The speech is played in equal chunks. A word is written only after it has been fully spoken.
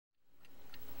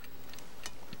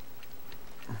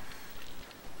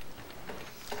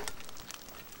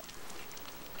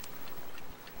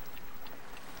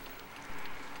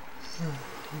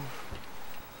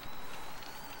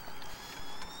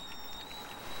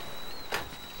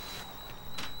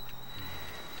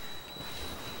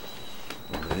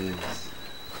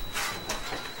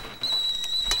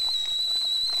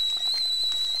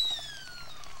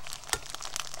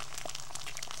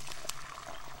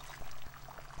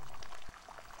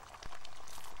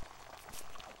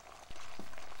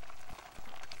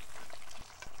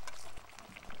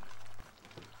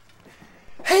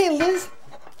Liz?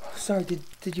 Oh, sorry,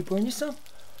 did you burn yourself?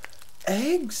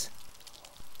 Eggs?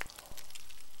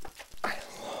 I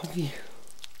love you.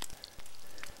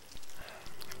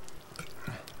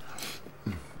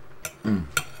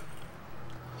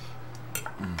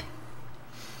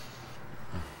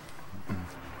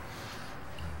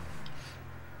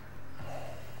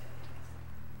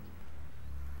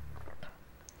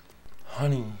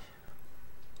 Honey,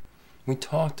 we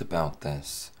talked about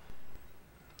this.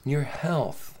 Your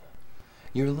health.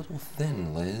 You're a little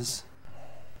thin, Liz.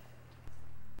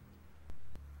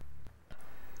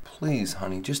 Please,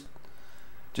 honey, just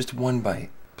one bite.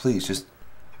 Please, just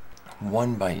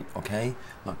one bite, okay?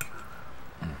 Look.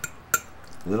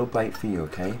 Little bite for you,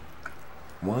 okay?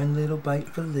 One little bite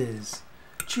for Liz.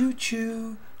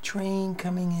 Choo-choo, train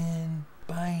coming in.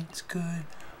 Bites, good.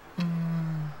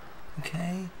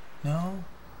 Okay? No?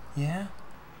 Yeah?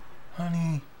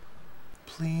 Honey,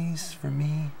 please, for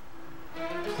me.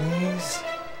 Please?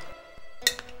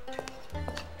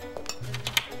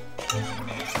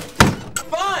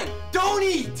 Fine! Don't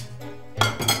eat!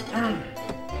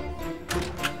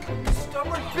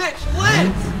 Stubborn bitch!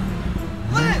 Liz!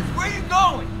 Liz, where are you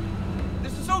going?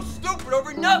 This is so stupid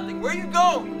over nothing. Where are you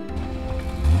going?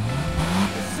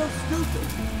 This is so stupid.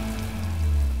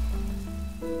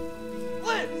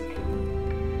 Liz!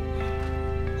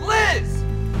 Liz!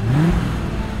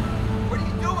 What are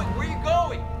you doing? Where are you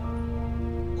going?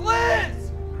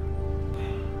 Liz!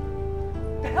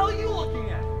 The hell are you looking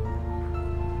at?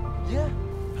 Yeah?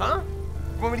 Huh?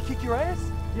 You want me to kick your ass?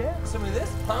 Yeah? Some of this?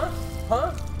 Huh?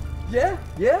 Huh? Yeah?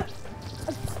 Yeah?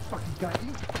 I fucking got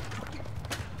you.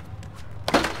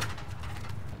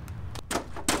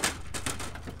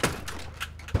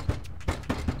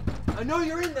 I know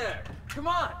you're in there. Come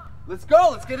on. Let's go.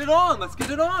 Let's get it on. Let's get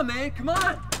it on, man. Come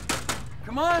on.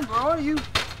 Come on, bro. You.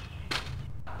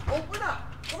 Open up.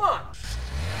 Come on.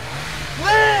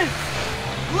 Liz!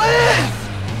 Liz!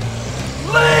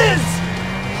 Liz!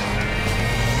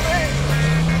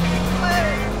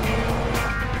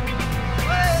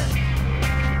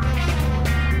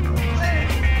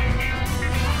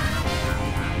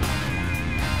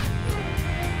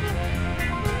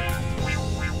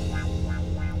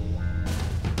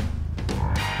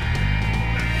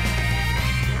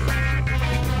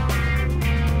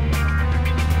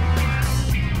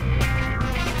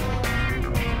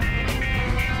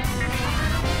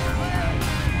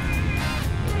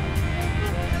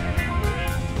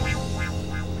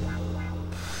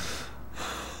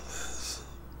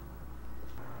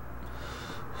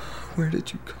 Where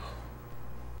did you go?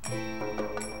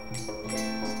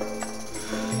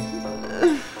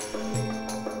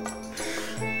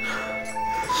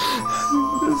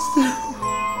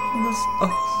 Miss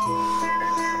us.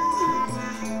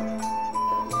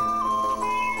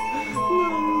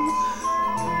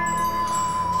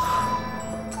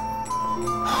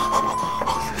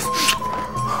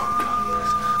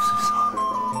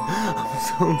 I'm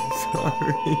so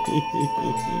sorry.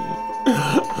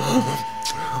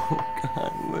 Oh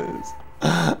God, Liz.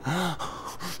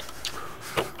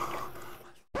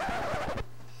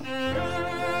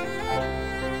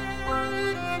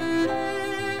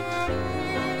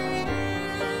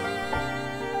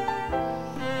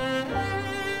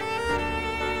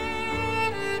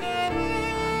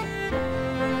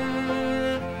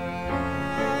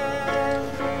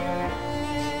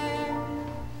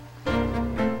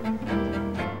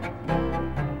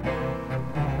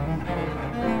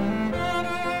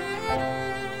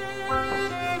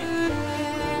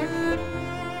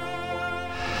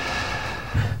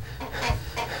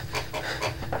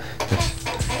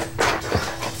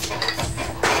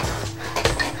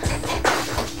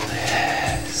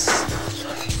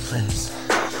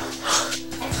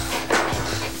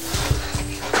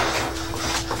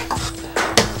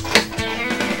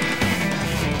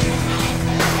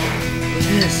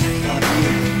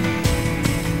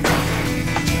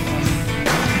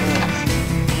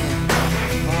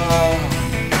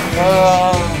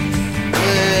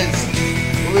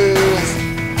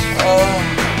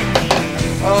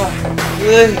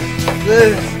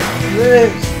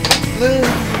 Liz.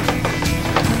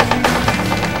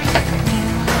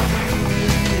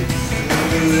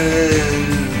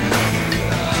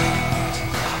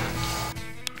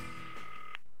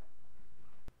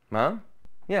 Mom?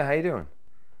 Yeah, how you doing?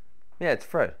 Yeah, it's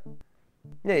Fred.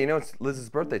 Yeah, you know it's Liz's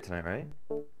birthday tonight, right?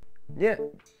 Yeah.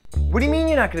 What do you mean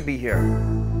you're not gonna be here?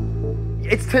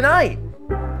 It's tonight!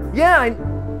 Yeah,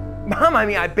 Mom, I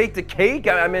mean, I baked a cake.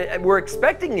 I mean, we're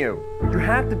expecting you. You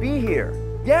have to be here.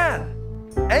 Yeah.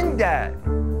 And Dad.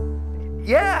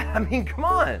 Yeah, I mean, come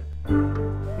on.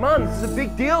 Mom, this is a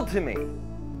big deal to me.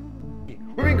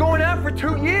 We've been going out for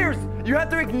 2 years. You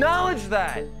have to acknowledge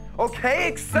that. Okay?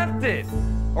 Accept it.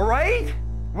 All right?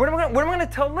 What am I gonna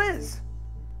tell Liz?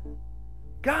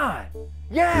 God.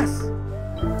 Yes.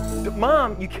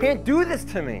 Mom, you can't do this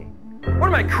to me. What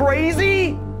am I,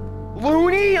 crazy?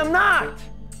 Loony? I'm not.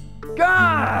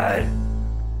 God.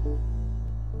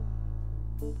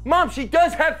 Mom, she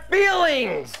does have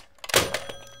feelings.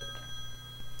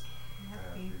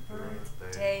 Happy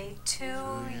birthday to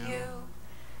you.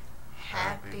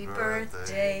 Happy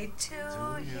birthday to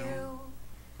you.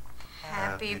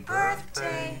 Happy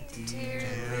birthday, dear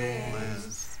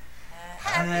Liz.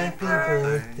 Happy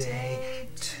birthday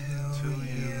to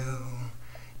you.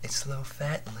 It's low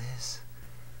fat, Liz.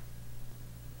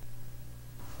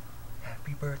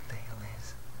 Happy birthday,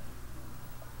 Liz.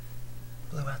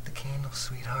 Blow out the candle,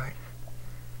 sweetheart.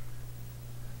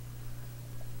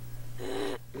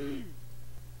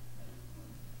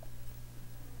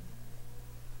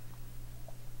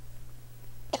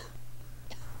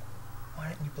 Why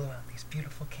don't you blow out these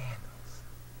beautiful candles?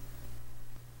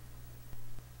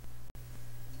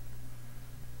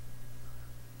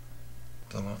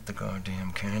 Blow out the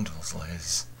goddamn candles,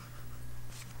 Liz.